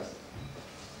mosaic virus.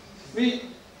 We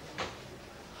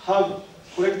have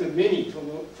collected many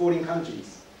from foreign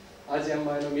countries, Asian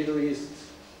Minor, Middle East,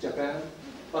 Japan,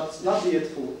 but not yet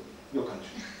for your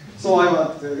country. So I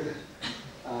want to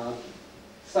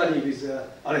study with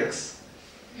Alex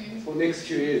for next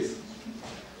few years.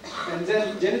 And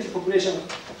then genetic population,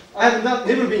 I have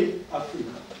never been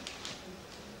Africa,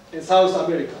 in South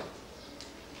America.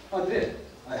 But there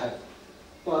I have.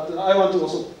 But I want to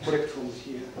also collect from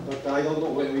here, but I don't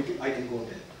know when I can go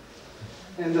there.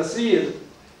 And the third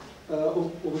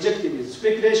objective is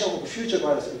speculation of future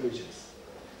virus evolutions.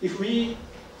 If we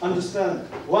understand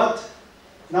what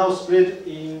now spread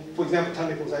in, for example,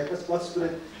 Tama mosaicus, what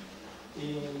spread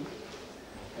in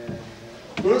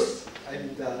Earth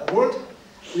and the world,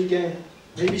 we can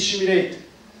maybe simulate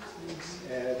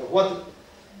what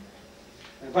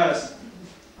virus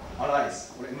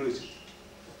arise or emerge.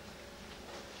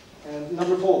 And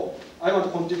number 4, I want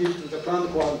to contribute to the plant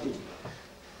quarantine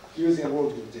using a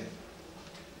word group then.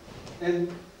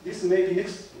 And this may be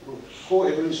next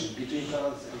co-evolution between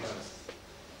plants and viruses.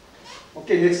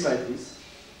 Okay, next slide, please.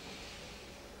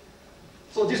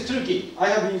 So this Turkey, I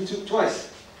have been to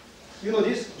twice. You know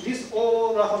this? These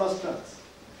all Raphanus plants.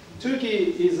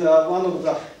 Turkey is one of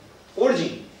the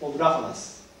origin of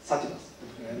Raphanus sativus,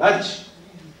 radish.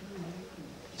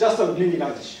 Just a mini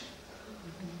radish.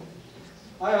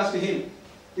 I asked him,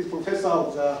 he's professor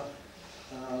of the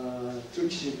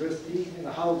Turkish University, and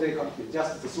how they cultivate,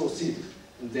 just to sow seed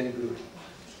and then grow.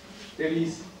 Very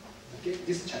easy. Okay,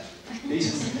 this child.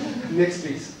 Next,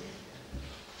 please.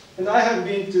 And I have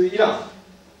been to Iran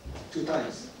 2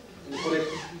 times and collect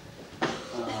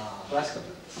classical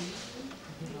plants.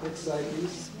 Next slide,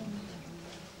 please.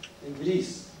 In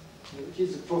Greece,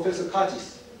 he's Professor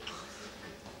Katis.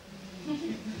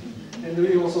 And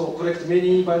we also collect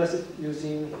many viruses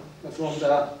using from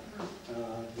the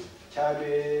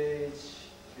cabbage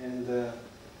and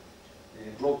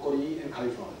broccoli and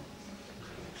cauliflower.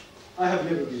 I have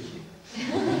never been here.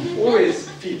 Always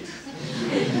fit.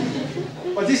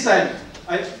 But this time,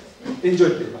 I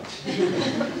enjoyed very much.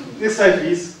 Next slide,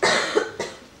 please.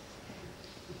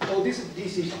 Oh, this is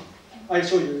DC. I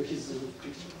show you his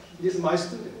picture. This is my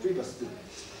student, previous student.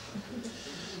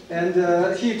 And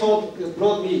he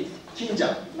brought me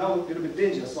Kinja. Now a little bit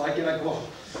dangerous, so I cannot go.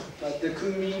 But the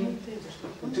Kunming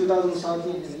in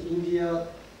 2013 in India,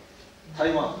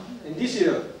 Taiwan. And this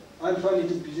year, I'm planning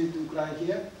to visit Ukraine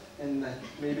here, and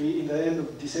maybe in the end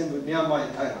of December, Myanmar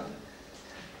and Thailand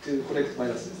to collect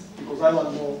viruses. Because I want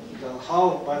to know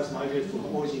how virus migrate from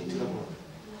origin to the world.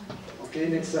 Okay,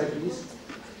 next slide, please.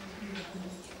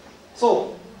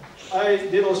 So, I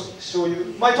did also show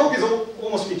you, my talk is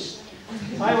almost finished.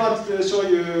 I want to show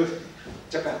you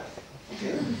Japan.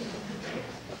 Okay.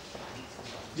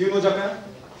 Do you know Japan?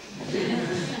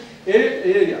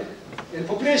 Area and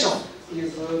population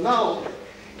is now,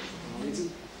 it's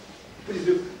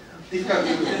pretty difficult.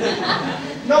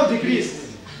 Now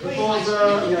decreased because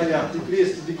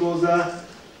decreased because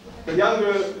the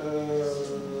younger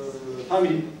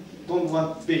family don't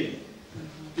want baby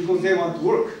because they want to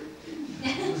work.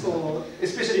 So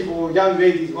especially for young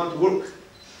ladies want to work.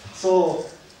 So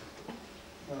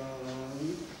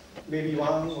maybe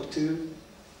 1 or 2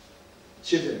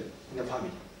 children in the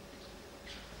family.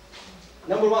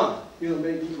 Number 1, you know,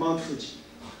 maybe Mount Fuji.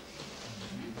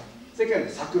 Second,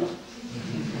 Sakura.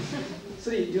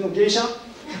 3, you know, geisha.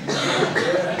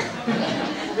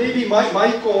 Maybe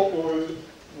Maiko or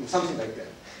something like that.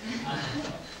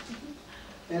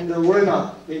 And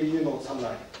Warena, maybe you know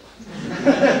samurai.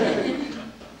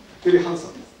 Very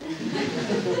handsome.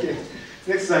 Okay,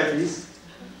 next slide, please.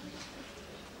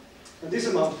 And this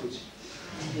is Mount Fuji.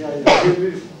 Yeah, very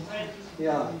beautiful.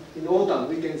 Yeah, in autumn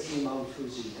we can see Mount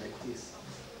Fuji like this.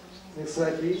 Next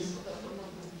slide, please.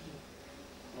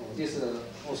 Oh, this is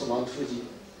also Mount Fuji.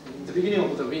 In the beginning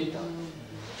of the winter.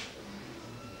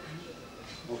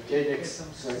 Okay, next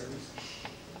slide, please.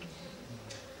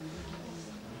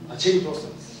 Cherry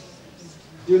blossoms.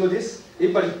 Do you know this?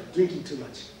 Everybody drinking too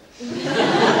much.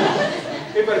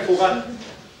 Everybody forgot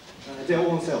their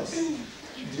own selves.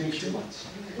 Drink too much.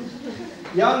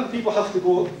 Young people have to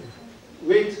go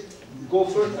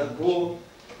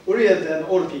earlier than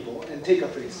old people and take a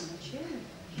place.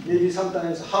 Maybe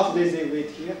sometimes half day they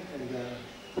wait here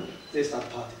and they start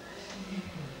party.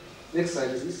 Next slide,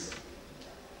 please.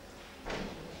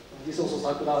 This also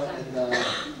sakura and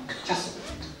castle.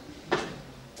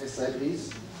 Next slide, please.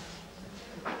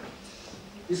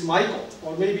 This is Maiko,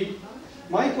 or maybe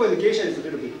Maiko and geisha is a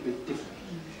little bit different.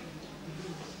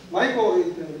 Maiko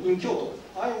in Kyoto,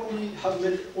 I only have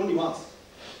met only once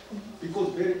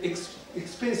because very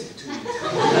expensive to eat.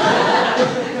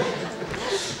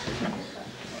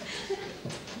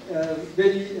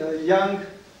 Very young,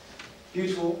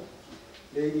 beautiful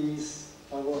ladies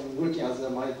are working as a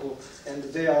Maiko, and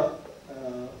they are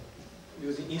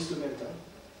using instrumental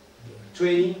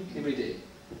training every day.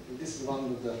 And this is one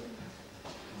of the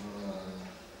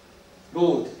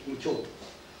road in Kyoto.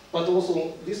 But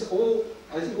also, this all,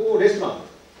 I think all restaurant,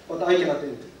 but I cannot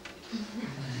enter.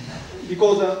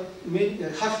 Because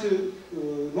have to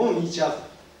know each other.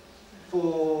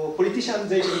 For politicians,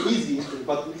 they can easy,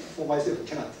 but for myself, I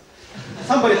cannot.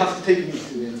 Somebody has to take me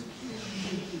to it.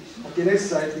 Okay, next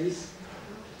slide, please.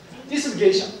 This is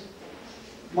geisha.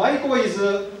 Maiko is,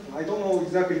 I don't know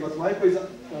exactly, but Maiko is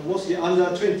mostly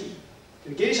under 20.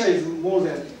 And geisha is more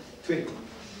than 20.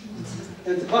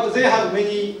 But they have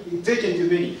many, they can do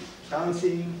many.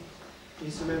 Dancing,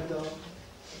 instrumental.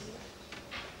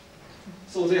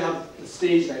 So they have a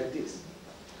stage like this.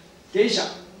 Geisha,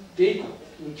 geiko,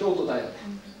 in Kyoto dialect,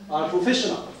 are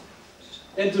professional,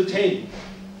 entertaining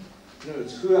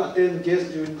nerds who attend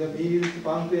guests during the meal,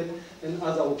 banquet, and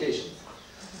other occasions.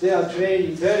 They are trained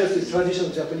in various traditional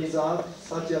Japanese art,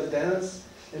 such as dance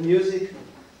and music,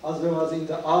 as well as in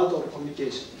the art of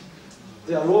communication.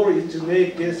 Their role is to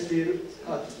make guests feel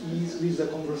at ease with the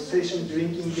conversation,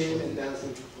 drinking game, and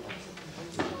dancing.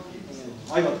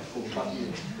 I want to go back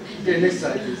here. Okay, next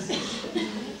slide, please.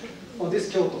 Oh, this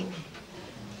is Kyoto.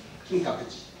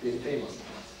 Kinkakuji, very famous.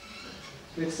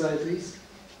 Next slide, please.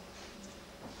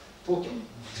 Tokyo,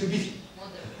 too busy.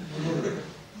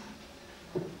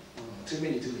 Too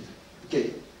many.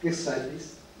 Okay, next slide,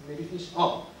 please. Maybe finish.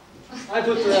 Oh, I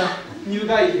put a new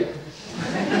guy here.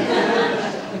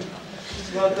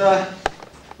 But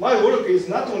my work is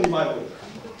not only my work.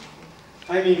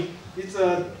 I mean, it's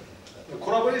a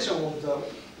collaboration of the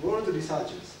world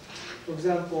researchers. For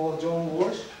example, John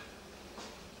Walsh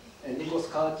and Nicholas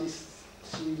Curtis,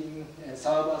 Shielding and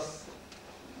Sarvas,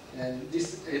 and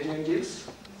this Adrian Gibbs,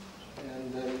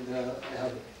 and I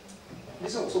have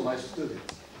this is also my student,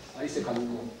 Alice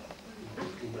Canuno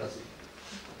in Brazil.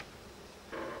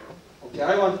 Okay,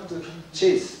 I want to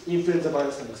chase influenza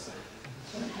virus next time.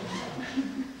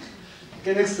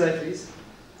 Okay, next slide, please.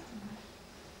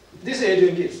 This is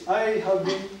Adrian Gibbs. I have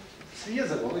been 3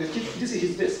 years ago. This is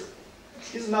his desk.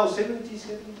 He's now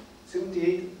 77,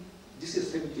 78. This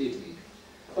is 78 week.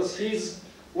 But his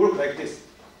work like this.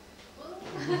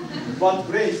 But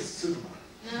brain is super.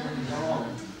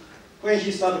 When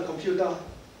he started computer,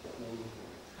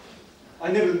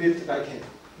 I never met like him.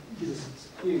 He's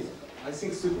I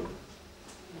think, super.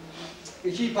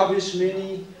 He published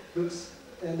many books,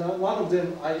 and one of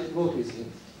them I wrote with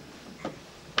him.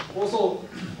 Also,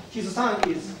 his son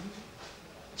is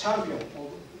champion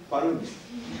of balloonist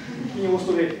in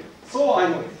Australia. So I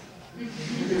know it.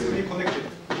 It's really connected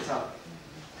with her.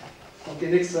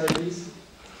 Okay, next slide, please.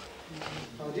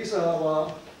 These are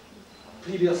our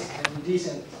previous and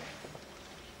recent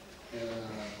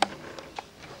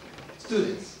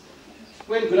students.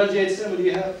 When graduate ceremony,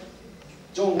 we have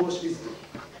John Walsh visited.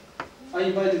 I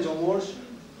invited John Walsh.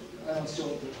 I am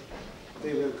sure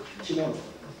they will keynote.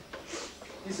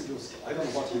 This is Bruce. I don't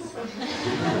know what he's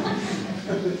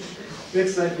doing.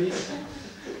 Next slide, please.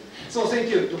 So thank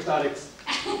you, Dr. Alex.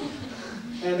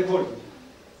 And the colleague.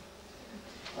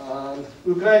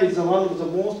 Ukraine is one of the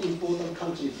most important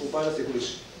countries for virus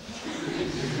evolution.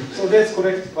 So let's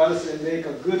correct virus and make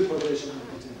a good collaboration.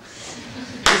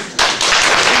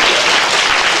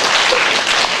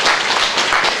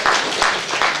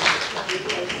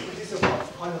 This is our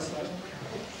final slide.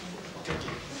 Okay.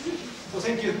 So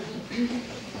thank you.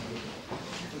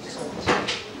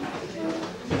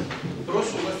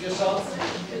 Прошу, у вас є шанс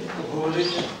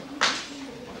обговорити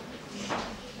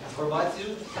інформацію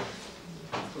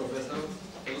з професором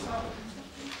Казусато.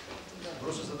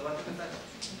 Прошу задавати питання.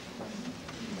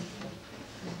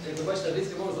 Як ви бачите,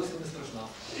 англійська мова зовсім не страшна.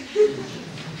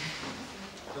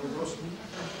 Тому прошу.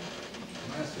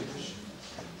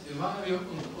 In one of your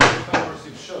papers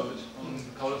you showed on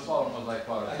cauliflower mosaic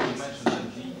virus, you mentioned that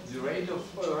the rate of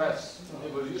ORF's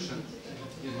evolution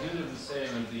is nearly the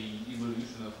same as the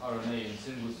evolution of RNA in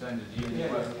single-stranded DNA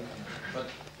virus. But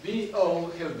we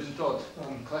all have been taught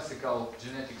in classical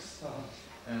genetics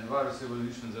and virus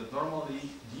evolution that normally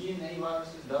DNA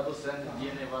viruses, double-stranded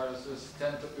DNA viruses,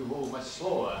 tend to evolve much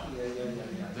slower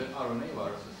than RNA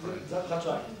viruses. That's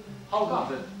right. How come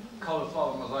that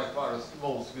cauliflower mosaic virus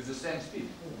evolves with the same speed?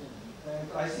 And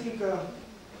I think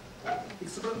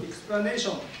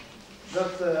explanation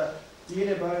that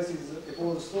DNA viruses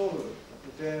evolve slower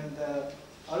than the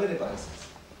RNA viruses.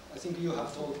 I think you have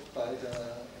taught by the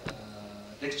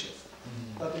lectures.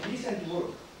 But the recent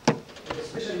work,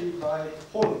 especially by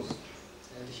Holmes,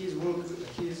 and his work,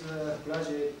 he's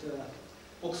graduate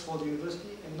Oxford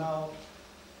University, and now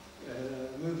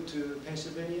moved to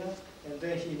Pennsylvania, and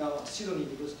then he now at Sydney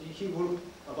University. He worked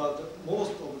about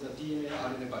most of the DNA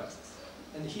RNA viruses,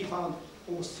 and he found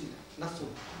almost not so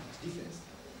much difference.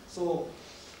 So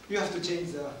you have to change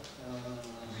the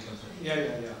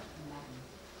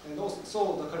And also, so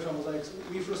the cultural mosaics,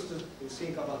 we first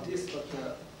think about this, but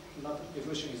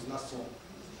evolution is not so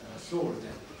slower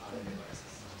than RNA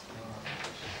viruses.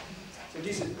 So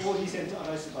this is all recent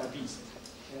analysis by bees.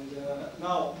 And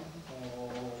now,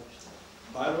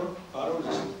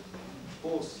 biologists,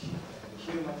 both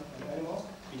human and animals,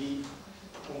 believe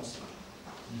almost.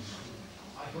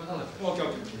 I have another Okay.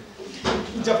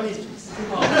 In Japanese, please.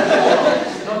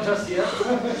 Not just yet.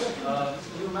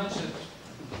 You mentioned,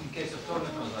 in case of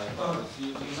Tornado mosaic virus,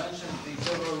 you mentioned the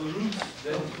several routes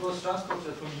that it was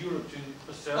transported from Europe to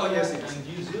Australia yes. and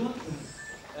New Zealand.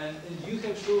 And you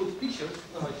have showed pictures,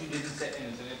 but you didn't say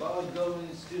anything about going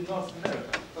to North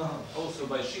America, also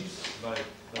by ships, by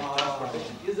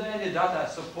transportation. Is there any data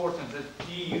supporting that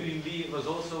TUMB was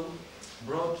also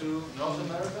brought to North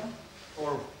America,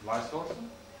 or vice versa?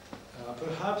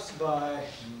 Perhaps by,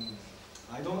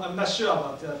 I'm not sure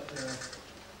about that.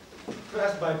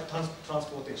 Perhaps by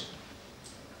transportation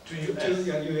To US?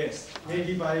 to US.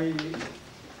 Maybe by.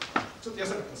 ちょっと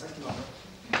安かったさっきの。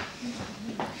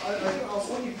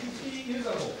only 50 years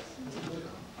ago.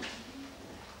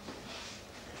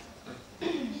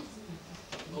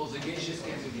 Oh, the geishas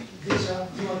came to me. Geisha,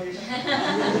 do you want geisha?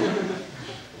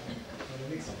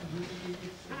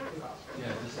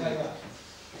 Yeah,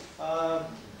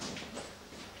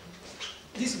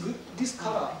 this is This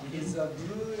color is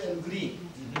blue and green.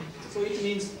 So it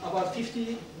means about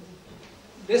 50,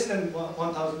 less than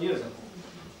 1,000 years ago.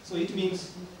 So it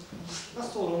means not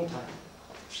so long time.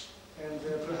 And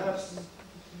perhaps,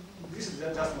 this is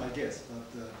just my guess, but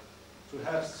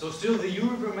perhaps... So still the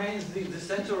Europe remains the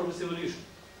center of its evolution?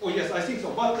 Oh yes, I think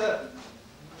so. But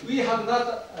we have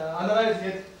not analyzed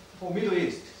it for Middle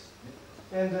East.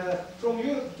 And from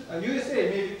USA,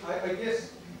 maybe, I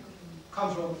guess,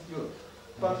 comes from Europe.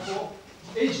 But for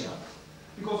Asia,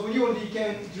 because we only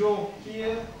can draw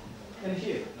here and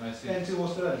here, I see. and to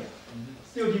Australia,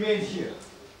 still remains here.